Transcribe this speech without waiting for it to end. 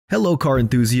Hello car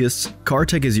enthusiasts,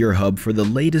 CarTech is your hub for the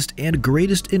latest and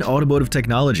greatest in automotive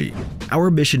technology.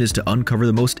 Our mission is to uncover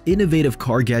the most innovative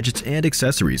car gadgets and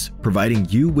accessories, providing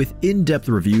you with in-depth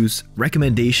reviews,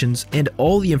 recommendations, and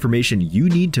all the information you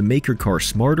need to make your car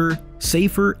smarter,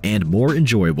 safer, and more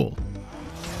enjoyable.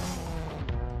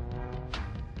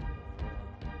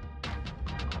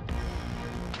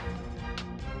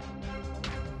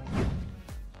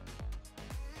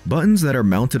 Buttons that are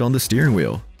mounted on the steering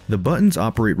wheel. The buttons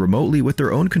operate remotely with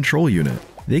their own control unit.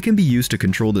 They can be used to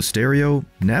control the stereo,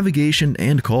 navigation,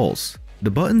 and calls.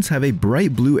 The buttons have a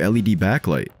bright blue LED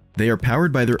backlight. They are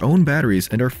powered by their own batteries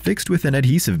and are fixed with an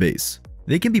adhesive base.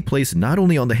 They can be placed not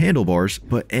only on the handlebars,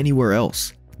 but anywhere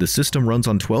else. The system runs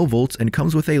on 12 volts and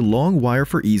comes with a long wire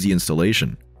for easy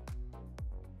installation.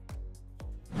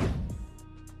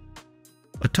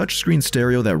 A touchscreen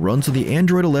stereo that runs on the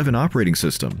Android 11 operating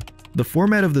system. The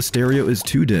format of the stereo is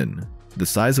 2 DIN. The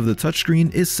size of the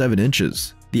touchscreen is 7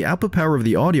 inches. The output power of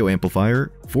the audio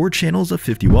amplifier, 4 channels of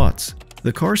 50 watts.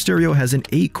 The car stereo has an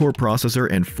 8-core processor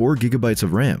and 4 GB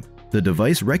of RAM. The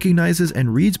device recognizes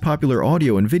and reads popular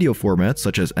audio and video formats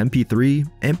such as MP3,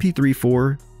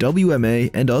 MP3.4, WMA,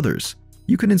 and others.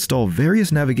 You can install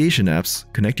various navigation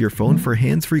apps, connect your phone for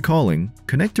hands-free calling,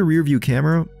 connect a rear-view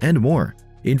camera, and more.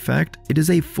 In fact, it is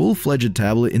a full-fledged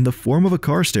tablet in the form of a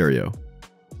car stereo.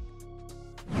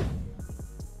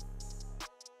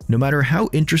 No matter how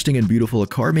interesting and beautiful a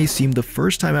car may seem the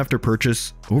first time after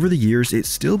purchase, over the years it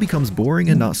still becomes boring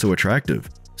and not so attractive.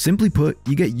 Simply put,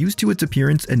 you get used to its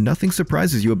appearance and nothing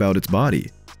surprises you about its body.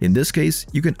 In this case,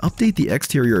 you can update the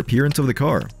exterior appearance of the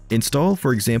car. Install,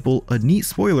 for example, a neat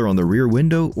spoiler on the rear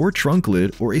window or trunk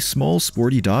lid or a small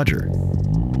sporty Dodger.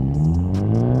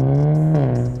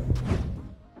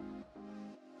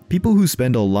 People who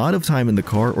spend a lot of time in the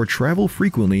car or travel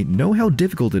frequently know how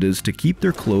difficult it is to keep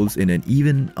their clothes in an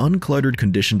even, uncluttered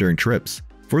condition during trips.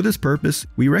 For this purpose,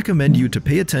 we recommend you to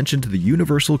pay attention to the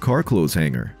universal car clothes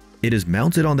hanger. It is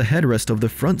mounted on the headrest of the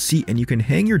front seat and you can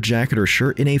hang your jacket or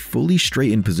shirt in a fully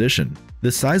straightened position.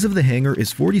 The size of the hanger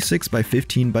is 46 by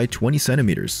 15 by 20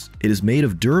 centimeters. It is made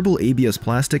of durable ABS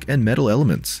plastic and metal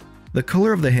elements. The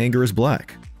color of the hanger is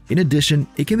black. In addition,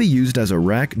 it can be used as a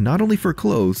rack not only for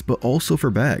clothes but also for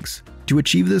bags. To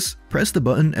achieve this, press the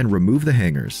button and remove the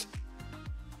hangers.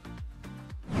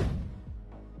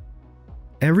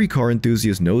 Every car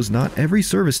enthusiast knows not every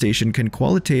service station can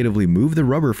qualitatively move the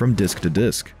rubber from disc to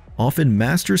disc. Often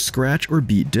masters scratch or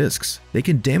beat discs. They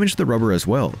can damage the rubber as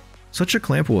well. Such a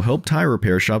clamp will help tire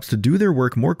repair shops to do their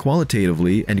work more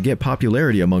qualitatively and get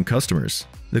popularity among customers.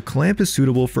 The clamp is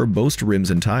suitable for most rims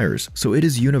and tires, so it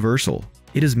is universal.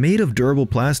 It is made of durable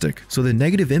plastic, so the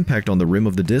negative impact on the rim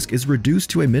of the disc is reduced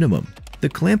to a minimum. The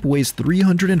clamp weighs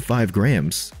 305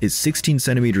 grams, is 16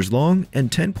 centimeters long, and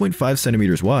 10.5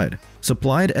 centimeters wide,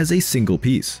 supplied as a single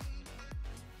piece.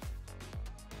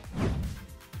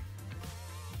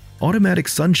 Automatic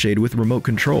sunshade with remote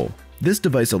control. This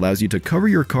device allows you to cover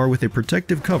your car with a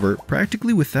protective cover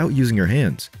practically without using your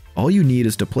hands. All you need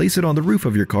is to place it on the roof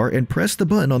of your car and press the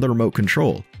button on the remote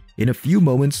control. In a few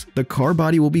moments, the car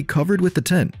body will be covered with the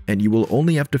tent, and you will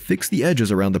only have to fix the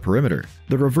edges around the perimeter.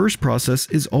 The reverse process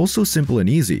is also simple and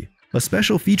easy. A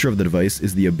special feature of the device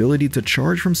is the ability to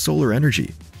charge from solar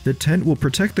energy. The tent will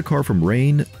protect the car from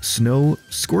rain, snow,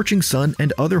 scorching sun,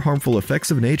 and other harmful effects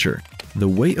of nature. The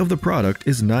weight of the product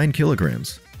is 9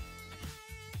 kilograms.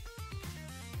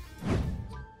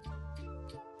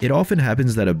 It often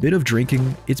happens that a bit of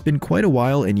drinking, it's been quite a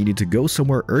while and you need to go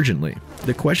somewhere urgently.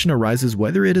 The question arises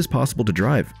whether it is possible to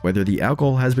drive, whether the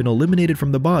alcohol has been eliminated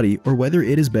from the body, or whether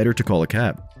it is better to call a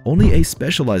cab. Only a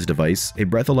specialized device, a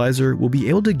breathalyzer, will be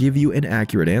able to give you an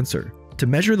accurate answer. To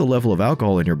measure the level of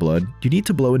alcohol in your blood, you need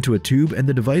to blow into a tube and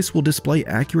the device will display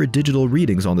accurate digital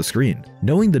readings on the screen.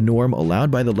 Knowing the norm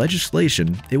allowed by the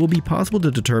legislation, it will be possible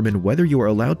to determine whether you are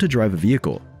allowed to drive a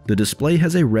vehicle. The display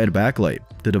has a red backlight.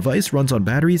 The device runs on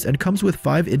batteries and comes with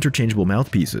 5 interchangeable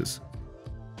mouthpieces.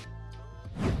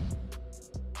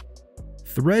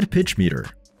 Thread pitch meter.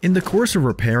 In the course of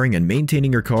repairing and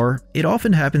maintaining your car, it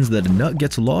often happens that a nut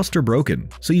gets lost or broken,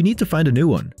 so you need to find a new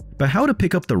one. But how to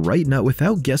pick up the right nut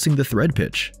without guessing the thread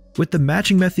pitch? With the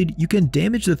matching method, you can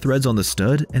damage the threads on the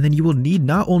stud, and then you will need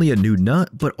not only a new nut,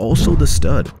 but also the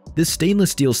stud. This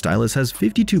stainless steel stylus has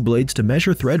 52 blades to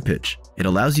measure thread pitch. It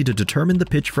allows you to determine the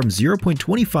pitch from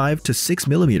 0.25 to 6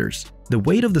 millimeters. The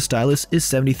weight of the stylus is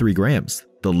 73 grams.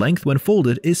 The length when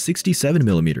folded is 67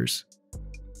 millimeters.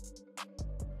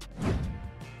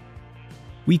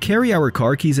 We carry our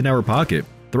car keys in our pocket,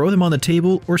 throw them on the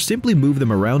table, or simply move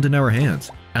them around in our hands.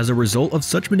 As a result of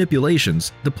such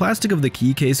manipulations, the plastic of the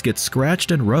key case gets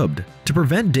scratched and rubbed. To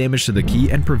prevent damage to the key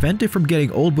and prevent it from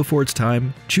getting old before its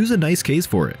time, choose a nice case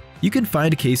for it. You can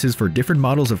find cases for different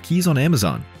models of keys on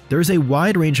Amazon. There is a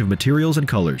wide range of materials and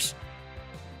colors.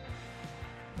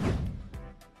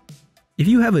 If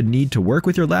you have a need to work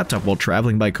with your laptop while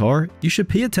traveling by car, you should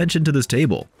pay attention to this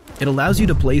table. It allows you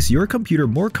to place your computer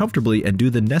more comfortably and do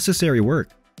the necessary work.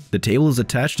 The table is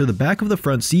attached to the back of the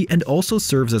front seat and also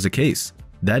serves as a case.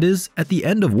 That is, at the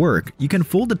end of work, you can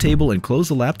fold the table and close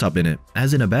the laptop in it,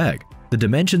 as in a bag. The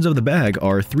dimensions of the bag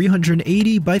are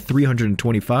 380 by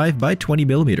 325 by 20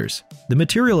 millimeters. The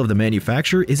material of the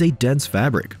manufacturer is a dense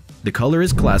fabric. The color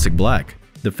is classic black.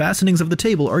 The fastenings of the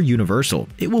table are universal.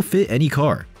 It will fit any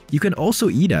car. You can also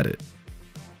eat at it.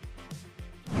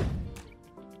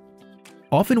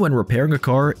 Often when repairing a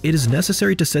car, it is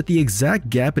necessary to set the exact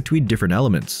gap between different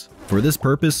elements. For this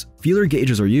purpose, feeler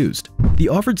gauges are used. The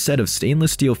offered set of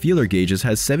stainless steel feeler gauges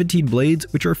has 17 blades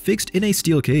which are fixed in a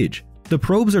steel cage. The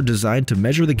probes are designed to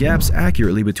measure the gaps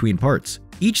accurately between parts.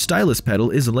 Each stylus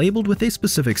pedal is labeled with a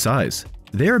specific size.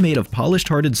 They are made of polished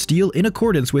hardened steel in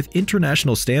accordance with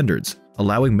international standards,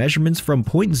 allowing measurements from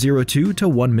 0.02 to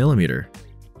 1 millimeter.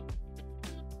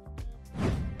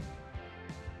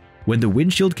 When the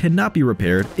windshield cannot be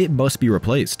repaired, it must be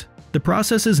replaced. The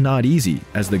process is not easy,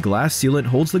 as the glass sealant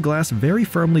holds the glass very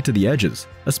firmly to the edges.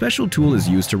 A special tool is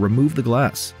used to remove the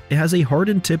glass. It has a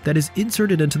hardened tip that is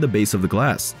inserted into the base of the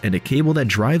glass, and a cable that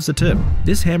drives the tip.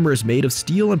 This hammer is made of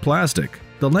steel and plastic.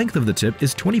 The length of the tip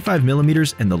is 25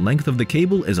 millimeters and the length of the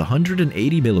cable is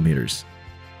 180 millimeters.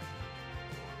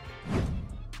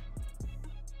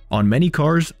 On many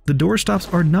cars, the door stops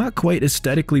are not quite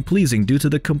aesthetically pleasing due to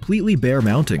the completely bare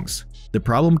mountings. The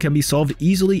problem can be solved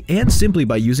easily and simply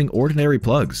by using ordinary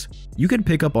plugs. You can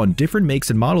pick up on different makes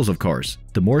and models of cars.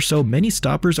 The more so, many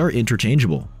stoppers are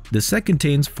interchangeable. The set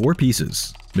contains 4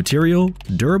 pieces. Material: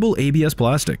 durable ABS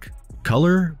plastic.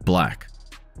 Color: black.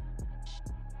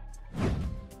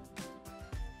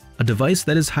 A device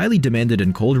that is highly demanded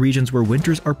in cold regions where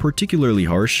winters are particularly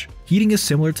harsh. Heating is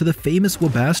similar to the famous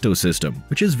Webasto system,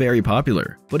 which is very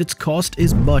popular, but its cost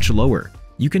is much lower.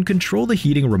 You can control the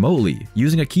heating remotely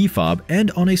using a key fob, and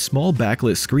on a small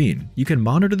backlit screen, you can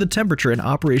monitor the temperature and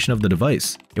operation of the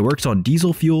device. It works on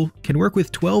diesel fuel, can work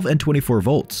with 12 and 24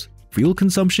 volts. Fuel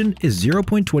consumption is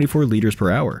 0.24 liters per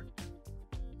hour.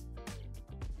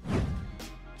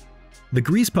 The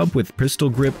grease pump with pistol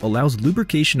grip allows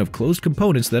lubrication of closed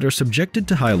components that are subjected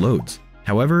to high loads.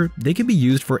 However, they can be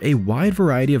used for a wide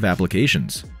variety of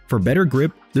applications. For better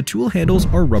grip, the tool handles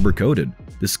are rubber-coated.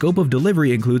 The scope of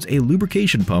delivery includes a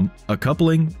lubrication pump, a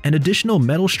coupling, an additional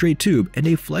metal straight tube, and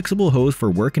a flexible hose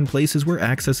for work in places where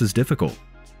access is difficult.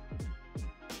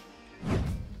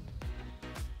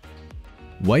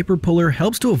 Wiper puller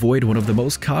helps to avoid one of the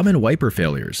most common wiper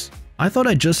failures. I thought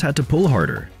I just had to pull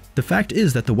harder. The fact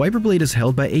is that the wiper blade is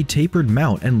held by a tapered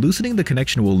mount, and loosening the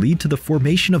connection will lead to the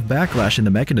formation of backlash in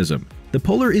the mechanism. The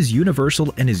puller is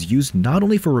universal and is used not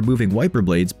only for removing wiper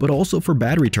blades but also for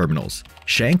battery terminals.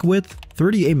 Shank width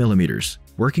 38 mm,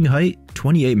 working height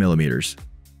 28 mm.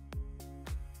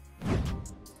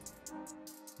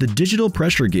 The digital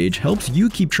pressure gauge helps you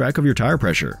keep track of your tire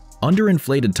pressure.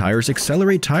 Underinflated tires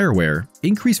accelerate tire wear,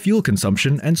 increase fuel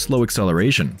consumption, and slow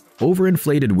acceleration.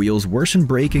 Overinflated wheels worsen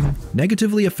braking,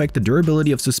 negatively affect the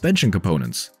durability of suspension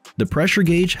components. The pressure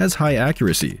gauge has high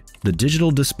accuracy. The digital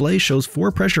display shows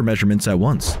 4 pressure measurements at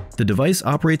once. The device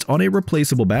operates on a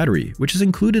replaceable battery, which is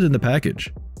included in the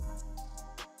package.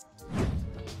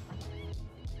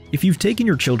 If you've taken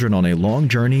your children on a long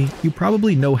journey, you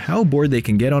probably know how bored they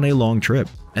can get on a long trip.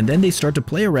 And then they start to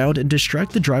play around and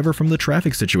distract the driver from the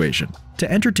traffic situation. To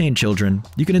entertain children,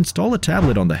 you can install a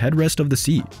tablet on the headrest of the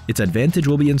seat. Its advantage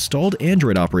will be installed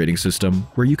Android operating system,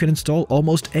 where you can install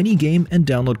almost any game and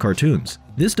download cartoons.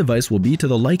 This device will be to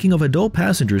the liking of adult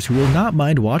passengers who will not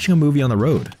mind watching a movie on the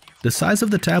road. The size of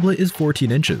the tablet is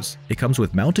 14 inches. It comes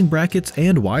with mounting brackets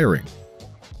and wiring.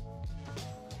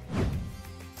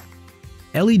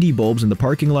 LED bulbs in the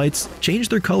parking lights change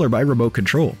their color by remote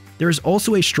control. There is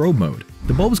also a strobe mode.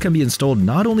 The bulbs can be installed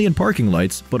not only in parking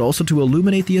lights, but also to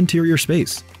illuminate the interior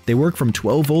space. They work from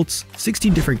 12 volts,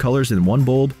 16 different colors in one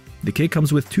bulb. The kit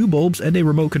comes with 2 bulbs and a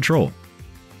remote control.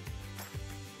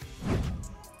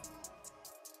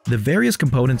 The various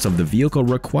components of the vehicle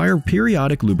require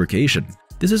periodic lubrication.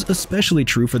 This is especially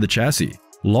true for the chassis.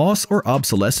 Loss or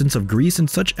obsolescence of grease in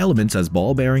such elements as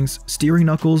ball bearings, steering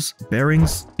knuckles,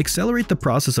 bearings, accelerate the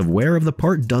process of wear of the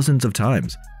part dozens of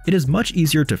times. It is much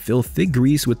easier to fill thick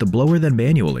grease with the blower than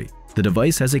manually. The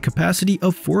device has a capacity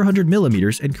of 400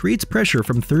 mm and creates pressure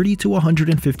from 30 to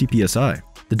 150 psi.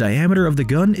 The diameter of the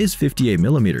gun is 58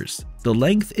 mm. The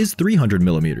length is 300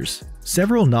 mm.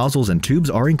 Several nozzles and tubes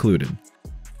are included.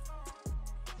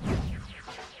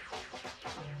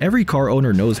 Every car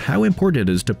owner knows how important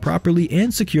it is to properly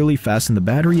and securely fasten the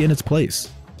battery in its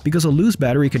place, because a loose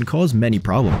battery can cause many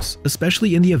problems,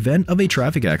 especially in the event of a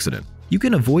traffic accident. You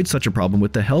can avoid such a problem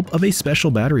with the help of a special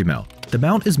battery mount. The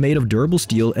mount is made of durable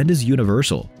steel and is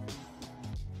universal.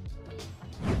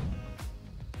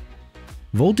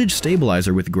 Voltage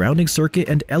stabilizer with grounding circuit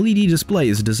and LED display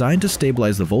is designed to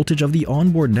stabilize the voltage of the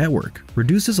onboard network,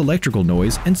 reduces electrical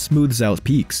noise, and smooths out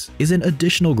peaks, is an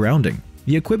additional grounding.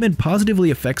 The equipment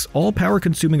positively affects all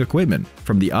power-consuming equipment,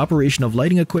 from the operation of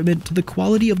lighting equipment to the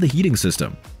quality of the heating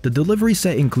system. The delivery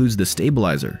set includes the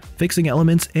stabilizer, fixing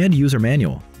elements, and user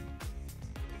manual.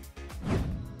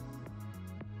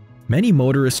 Many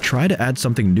motorists try to add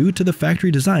something new to the factory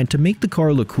design to make the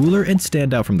car look cooler and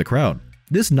stand out from the crowd.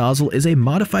 This nozzle is a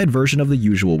modified version of the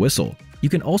usual whistle. You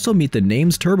can also meet the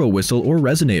name's turbo whistle or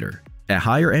resonator. At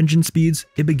higher engine speeds,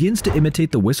 it begins to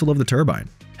imitate the whistle of the turbine.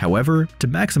 However, to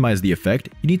maximize the effect,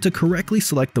 you need to correctly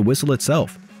select the whistle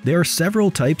itself. There are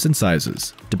several types and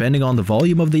sizes, depending on the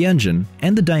volume of the engine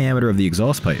and the diameter of the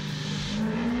exhaust pipe.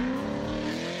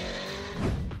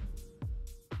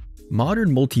 Modern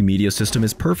multimedia system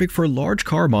is perfect for large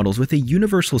car models with a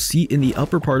universal seat in the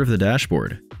upper part of the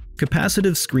dashboard.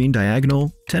 Capacitive screen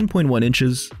diagonal, 10.1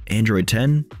 inches, Android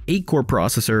 10, 8-core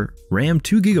processor, RAM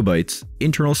 2GB,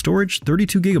 internal storage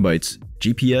 32GB,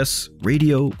 GPS,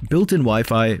 radio, built-in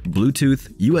Wi-Fi,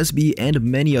 Bluetooth, USB, and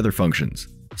many other functions.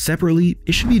 Separately,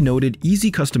 it should be noted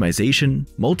easy customization,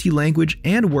 multi-language,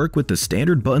 and work with the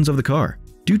standard buttons of the car.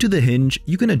 Due to the hinge,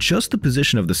 you can adjust the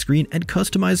position of the screen and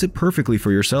customize it perfectly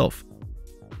for yourself.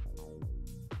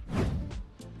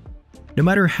 No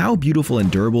matter how beautiful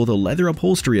and durable the leather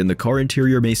upholstery in the car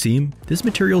interior may seem, this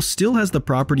material still has the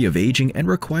property of aging and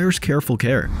requires careful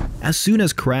care. As soon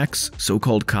as cracks,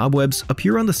 so-called cobwebs,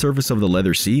 appear on the surface of the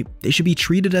leather seat, they should be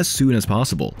treated as soon as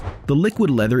possible. The liquid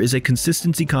leather is a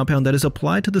consistency compound that is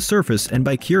applied to the surface and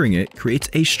by curing it, creates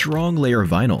a strong layer of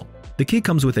vinyl. The kit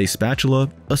comes with a spatula,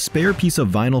 a spare piece of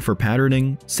vinyl for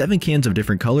patterning, 7 cans of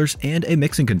different colors, and a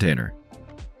mixing container.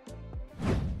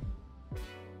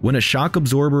 When a shock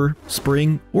absorber,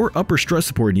 spring, or upper strut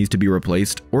support needs to be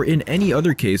replaced, or in any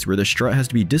other case where the strut has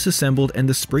to be disassembled and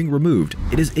the spring removed,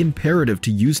 it is imperative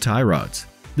to use tie rods.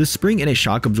 The spring in a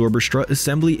shock absorber strut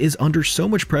assembly is under so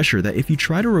much pressure that if you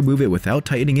try to remove it without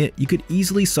tightening it, you could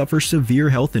easily suffer severe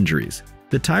health injuries.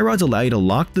 The tie rods allow you to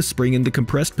lock the spring in the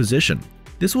compressed position.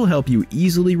 This will help you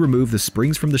easily remove the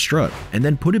springs from the strut and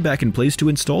then put it back in place to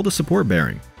install the support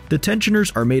bearing. The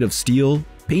tensioners are made of steel,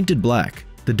 painted black.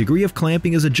 The degree of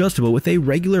clamping is adjustable with a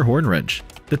regular horn wrench.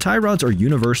 The tie rods are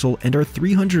universal and are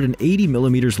 380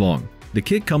 mm long. The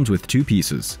kit comes with 2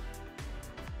 pieces.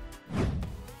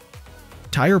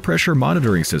 Tire pressure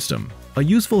monitoring system, a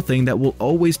useful thing that will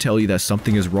always tell you that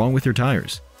something is wrong with your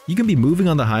tires. You can be moving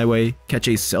on the highway, catch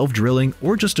a self-drilling,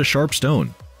 or just a sharp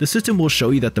stone. The system will show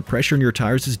you that the pressure in your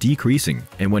tires is decreasing,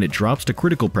 and when it drops to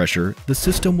critical pressure, the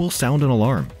system will sound an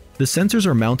alarm. The sensors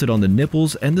are mounted on the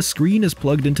nipples and the screen is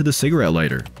plugged into the cigarette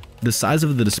lighter. The size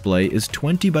of the display is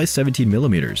 20 by 17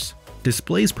 mm.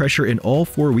 Displays pressure in all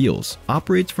 4 wheels,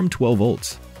 operates from 12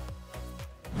 volts.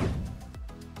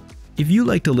 If you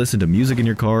like to listen to music in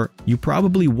your car, you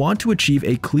probably want to achieve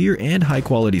a clear and high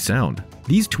quality sound.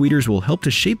 These tweeters will help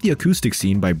to shape the acoustic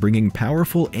scene by bringing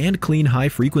powerful and clean high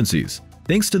frequencies.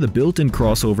 Thanks to the built-in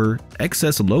crossover,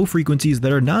 excess low frequencies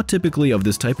that are not typically of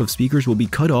this type of speakers will be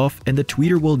cut off and the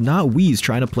tweeter will not wheeze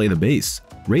trying to play the bass.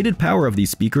 Rated power of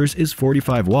these speakers is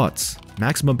 45 watts.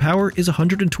 Maximum power is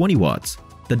 120 watts.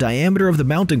 The diameter of the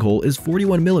mounting hole is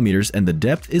 41 mm and the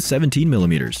depth is 17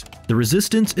 mm. The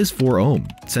resistance is 4 ohm.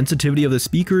 Sensitivity of the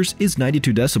speakers is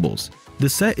 92 decibels. The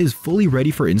set is fully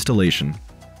ready for installation.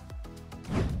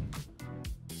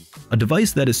 A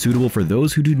device that is suitable for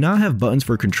those who do not have buttons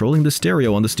for controlling the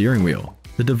stereo on the steering wheel.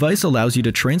 The device allows you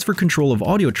to transfer control of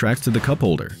audio tracks to the cup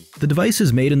holder. The device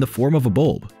is made in the form of a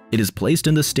bulb. It is placed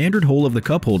in the standard hole of the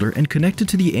cup holder and connected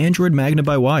to the Android magnet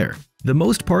by wire. The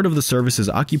most part of the surface is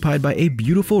occupied by a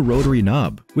beautiful rotary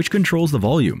knob, which controls the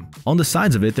volume. On the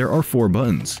sides of it there are 4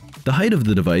 buttons. The height of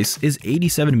the device is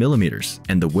 87 mm,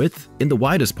 and the width, in the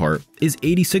widest part, is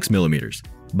 86 mm.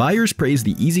 Buyers praise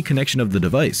the easy connection of the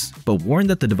device, but warn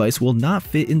that the device will not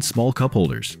fit in small cup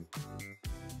holders.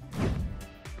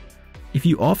 If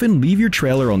you often leave your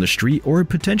trailer on the street or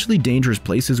potentially dangerous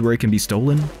places where it can be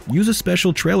stolen, use a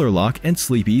special trailer lock and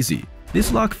sleep easy.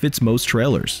 This lock fits most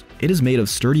trailers. It is made of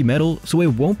sturdy metal, so it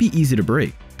won't be easy to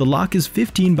break. The lock is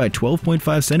 15 by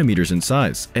 12.5 centimeters in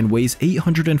size and weighs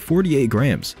 848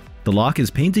 grams. The lock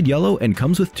is painted yellow and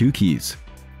comes with 2 keys.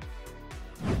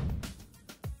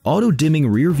 Auto-dimming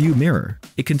rear view mirror.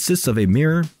 It consists of a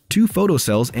mirror, 2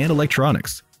 photocells, and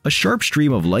electronics. A sharp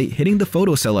stream of light hitting the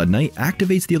photocell at night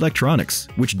activates the electronics,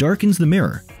 which darkens the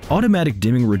mirror. Automatic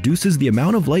dimming reduces the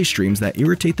amount of light streams that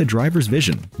irritate the driver's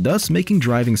vision, thus making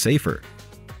driving safer.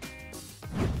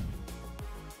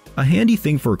 A handy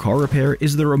thing for car repair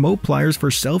is the remote pliers for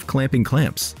self-clamping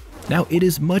clamps. Now, it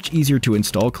is much easier to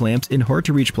install clamps in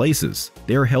hard-to-reach places.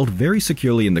 They are held very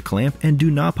securely in the clamp and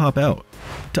do not pop out.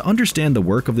 To understand the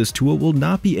work of this tool will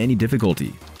not be any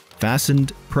difficulty.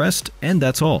 Fastened, pressed, and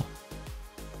that's all.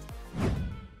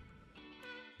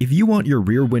 If you want your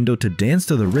rear window to dance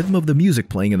to the rhythm of the music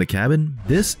playing in the cabin,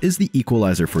 this is the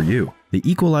equalizer for you. The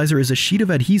equalizer is a sheet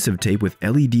of adhesive tape with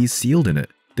LEDs sealed in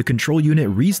it. The control unit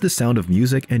reads the sound of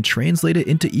music and translates it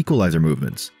into equalizer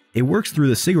movements. It works through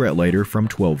the cigarette lighter from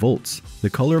 12 volts. The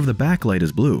color of the backlight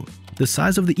is blue. The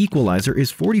size of the equalizer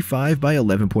is 45 by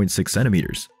 11.6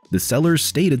 centimeters. The seller's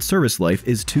stated service life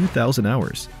is 2,000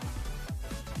 hours.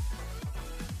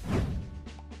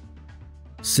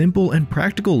 Simple and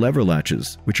practical lever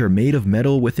latches, which are made of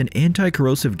metal with an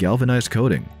anti-corrosive galvanized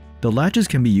coating. The latches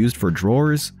can be used for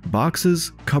drawers,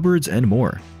 boxes, cupboards, and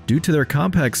more. Due to their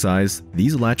compact size,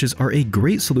 these latches are a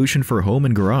great solution for home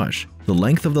and garage. The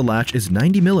length of the latch is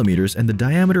 90 millimeters and the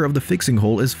diameter of the fixing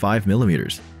hole is 5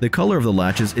 millimeters. The color of the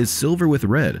latches is silver with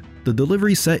red. The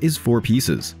delivery set is 4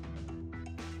 pieces.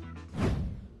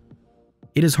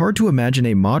 It is hard to imagine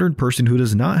a modern person who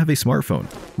does not have a smartphone.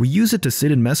 We use it to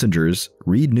sit in messengers,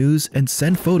 read news, and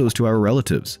send photos to our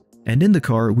relatives. And in the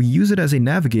car, we use it as a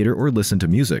navigator or listen to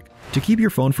music. To keep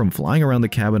your phone from flying around the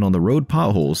cabin on the road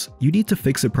potholes, you need to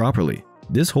fix it properly.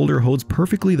 This holder holds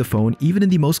perfectly the phone even in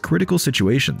the most critical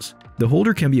situations. The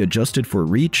holder can be adjusted for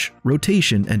reach,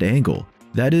 rotation, and angle.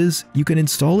 That is, you can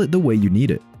install it the way you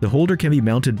need it. The holder can be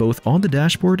mounted both on the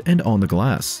dashboard and on the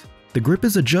glass. The grip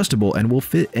is adjustable and will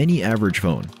fit any average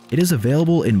phone. It is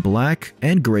available in black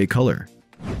and gray color.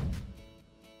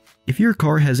 If your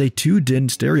car has a 2-DIN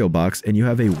stereo box and you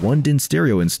have a 1-DIN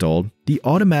stereo installed, the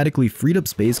automatically freed up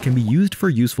space can be used for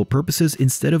useful purposes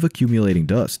instead of accumulating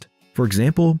dust. For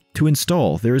example, to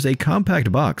install, there is a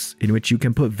compact box in which you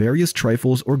can put various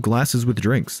trifles or glasses with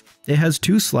drinks. It has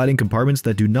 2 sliding compartments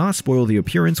that do not spoil the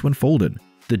appearance when folded.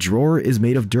 The drawer is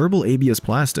made of durable ABS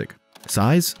plastic.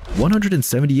 Size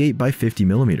 178 by 50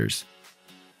 millimeters.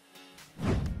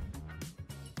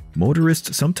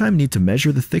 Motorists sometimes need to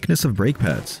measure the thickness of brake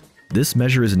pads. This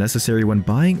measure is necessary when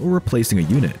buying or replacing a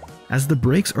unit, as the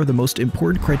brakes are the most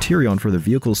important criterion for the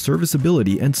vehicle's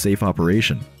serviceability and safe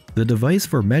operation. The device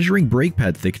for measuring brake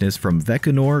pad thickness from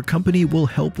Vecanor company will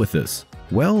help with this.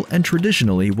 Well, and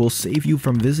traditionally will save you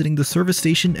from visiting the service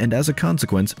station and as a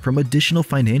consequence from additional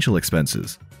financial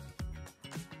expenses.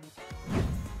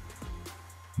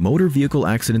 Motor vehicle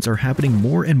accidents are happening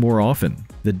more and more often.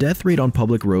 The death rate on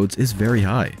public roads is very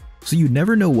high, so you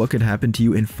never know what could happen to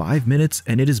you in 5 minutes,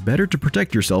 and it is better to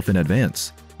protect yourself in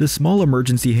advance. The small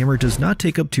emergency hammer does not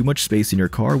take up too much space in your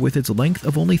car with its length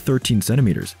of only 13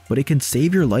 centimeters, but it can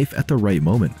save your life at the right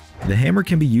moment. The hammer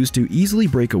can be used to easily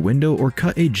break a window or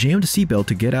cut a jammed seatbelt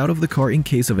to get out of the car in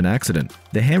case of an accident.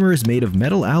 The hammer is made of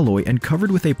metal alloy and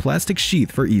covered with a plastic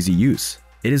sheath for easy use.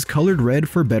 It is colored red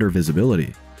for better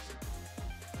visibility.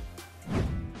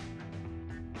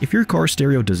 If your car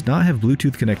stereo does not have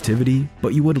Bluetooth connectivity,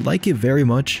 but you would like it very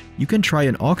much, you can try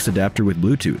an aux adapter with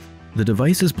Bluetooth. The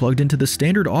device is plugged into the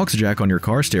standard aux jack on your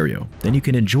car stereo. Then you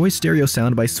can enjoy stereo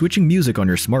sound by switching music on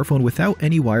your smartphone without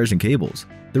any wires and cables.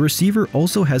 The receiver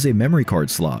also has a memory card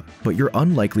slot, but you're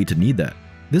unlikely to need that.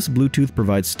 This Bluetooth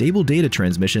provides stable data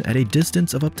transmission at a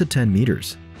distance of up to 10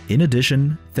 meters. In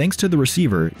addition, thanks to the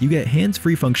receiver, you get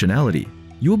hands-free functionality.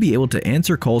 You will be able to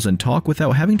answer calls and talk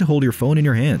without having to hold your phone in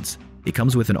your hands. It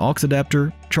comes with an aux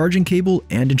adapter, charging cable,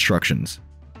 and instructions.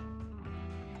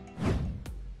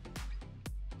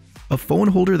 A phone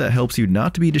holder that helps you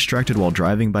not to be distracted while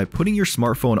driving by putting your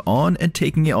smartphone on and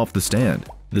taking it off the stand.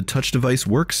 The touch device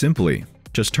works simply.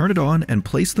 Just turn it on and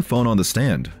place the phone on the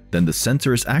stand. Then the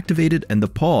sensor is activated and the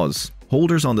pause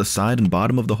holders on the side and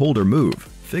bottom of the holder move,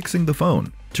 fixing the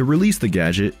phone. To release the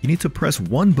gadget, you need to press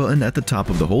one button at the top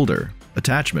of the holder.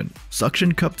 Attachment: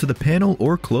 suction cup to the panel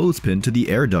or clothespin to the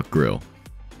air duct grill.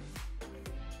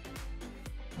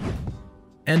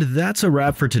 And that's a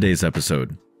wrap for today's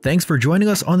episode. Thanks for joining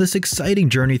us on this exciting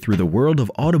journey through the world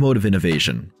of automotive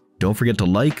innovation. Don't forget to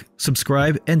like,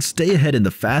 subscribe, and stay ahead in the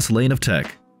fast lane of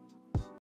tech.